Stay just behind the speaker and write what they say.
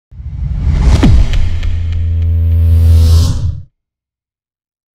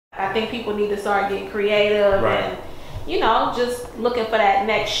I think people need to start getting creative and, you know, just looking for that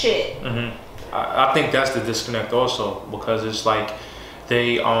next shit. I think that's the disconnect also, because it's like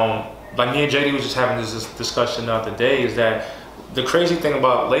they, like me and JD was just having this discussion the other day, is that the crazy thing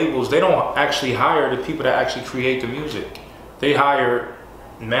about labels, they don't actually hire the people that actually create the music. They hire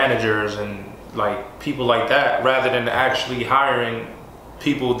managers and like people like that, rather than actually hiring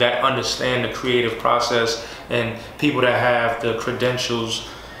people that understand the creative process and people that have the credentials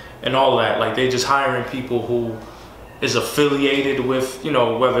and all that. Like they just hiring people who is affiliated with, you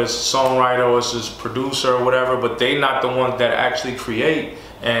know, whether it's a songwriter or it's a producer or whatever, but they not the ones that actually create,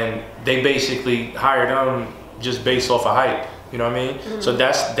 and they basically hire them just based off of hype. You know what I mean? So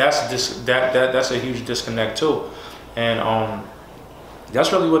that's a huge disconnect too, and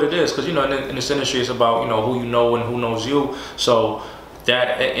that's really what it is. Because you know, in this industry, it's about, you know, who you know and who knows you. So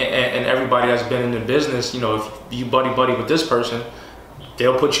that and everybody that's been in the business, you know, if you buddy with this person,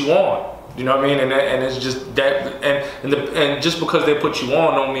 they'll put you on. You know what I mean? And it's just that, and just because they put you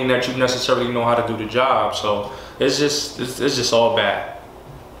on don't mean that you necessarily know how to do the job. So it's just all bad.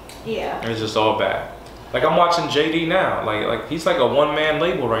 Yeah. It's just all bad. Like I'm watching JD now. Like he's like a one-man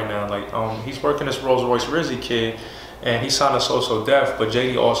label right now. Like he's working this Rolls Royce Rizzy kid, and he signed a So Def, but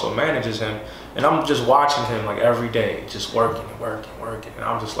JD also manages him. And I'm just watching him like every day, just working. And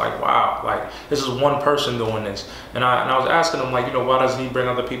I'm just like, wow, like this is one person doing this. And I was asking him, like, you know, why doesn't he bring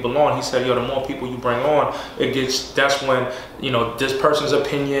other people on? He said, yo, the more people you bring on, that's when, you know, this person's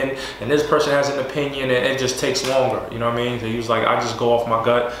opinion and this person has an opinion, and it just takes longer. You know what I mean? So he was like, I just go off my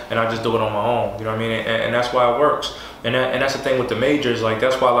gut and I just do it on my own. You know what I mean? And that's why it works. And that's the thing with the majors. Like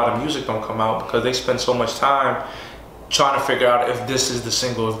that's why a lot of music don't come out, because they spend so much time trying to figure out if this is the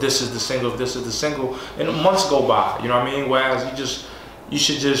single, if this is the single, if this is the single, and months go by, you know what I mean? Whereas you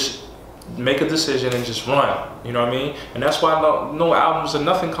should just make a decision and just run, you know what I mean? And that's why no albums or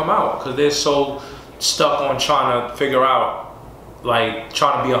nothing come out, because they're so stuck on trying to figure out, like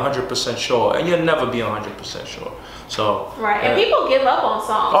trying to be 100% sure, and you'll never be 100% sure. So and people give up on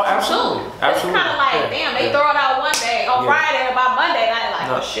songs. Oh, absolutely. It's kind of like, damn, they throw it out one day on Friday, and by Monday night, like,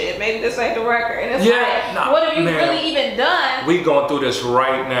 oh shit, maybe this ain't the record. And it's like, what have you really even done? We going through this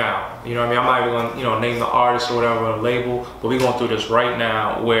right now. You know what I mean? I'm not even going to, you know, name the artist or whatever, or the label, but we going through this right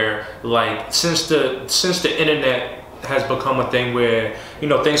now, where like since the internet has become a thing where, you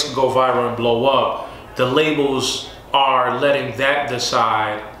know, things can go viral and blow up, the labels are letting that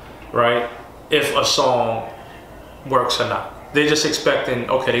decide, right, if a song works or not. They're just expecting,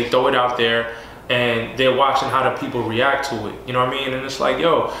 okay, they throw it out there and they're watching how the people react to it. You know what I mean? And it's like,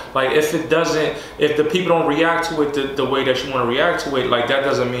 yo, like if the people don't react to it the way that you want to react to it, like that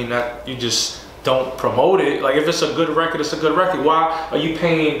doesn't mean that you just don't promote it. Like if it's a good record, it's a good record. Why are you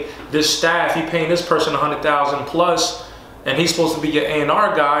paying this staff, you paying this person 100,000 plus, and he's supposed to be your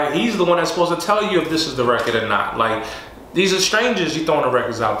A&R guy? He's the one that's supposed to tell you if this is the record or not. Like these are strangers you throwing the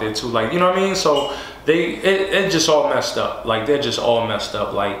records out there too. Like, you know what I mean? So it just all messed up. Like they're just all messed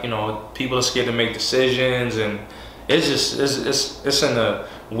up. Like, you know, people are scared to make decisions, and it's just it's in a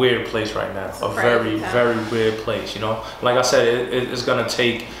weird place right now. A very weird place. You know, like I said, it's gonna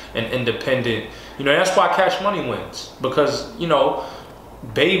take an independent. You know, that's why Cash Money wins, because, you know,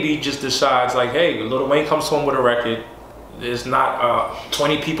 Baby just decides like, hey, Lil Wayne comes home with a record. There's not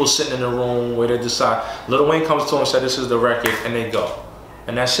 20 people sitting in the room where they decide. Lil Wayne comes to him and said, this is the record, and they go,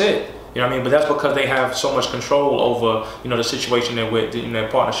 and that's it. You know what I mean? But that's because they have so much control over, you know, the situation they're with, in their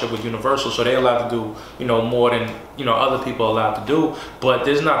partnership with Universal. So they're allowed to do, you know, more than, you know, other people are allowed to do. But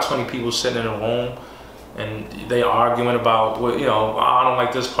there's not 20 people sitting in a room and they arguing about, well, you know, I don't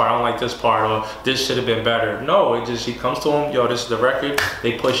like this part, I don't like this part, or this should have been better. No, it just, he comes to him, yo, this is the record,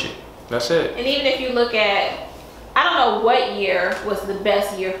 they push it. That's it. And even if you look at, I don't know what year was the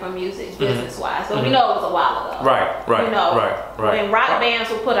best year for music, business-wise, but we know it was a while ago. Right. You know, when rock bands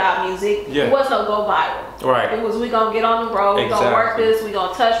would put out music, it was no go viral. Right. It was, we gonna get on the road, we gonna work this, we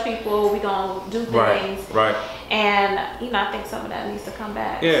gonna touch people, we gonna do things. Right. And, you know, I think some of that needs to come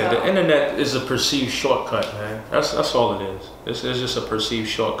back. Yeah, so the internet is a perceived shortcut, man. That's all it is. It's just a perceived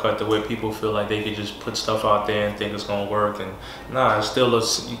shortcut, the way people feel like they could just put stuff out there and think it's gonna work. And nah, it's the work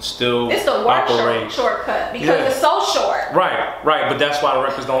shortcut, because it's so short. Right. But that's why the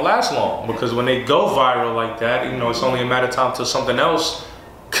records don't last long, because when they go viral like that, you know, it's only a matter of time till something else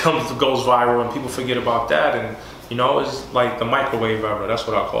goes viral and people forget about that. And, you know, it's like the microwave era. That's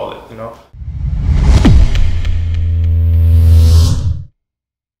what I call it, you know.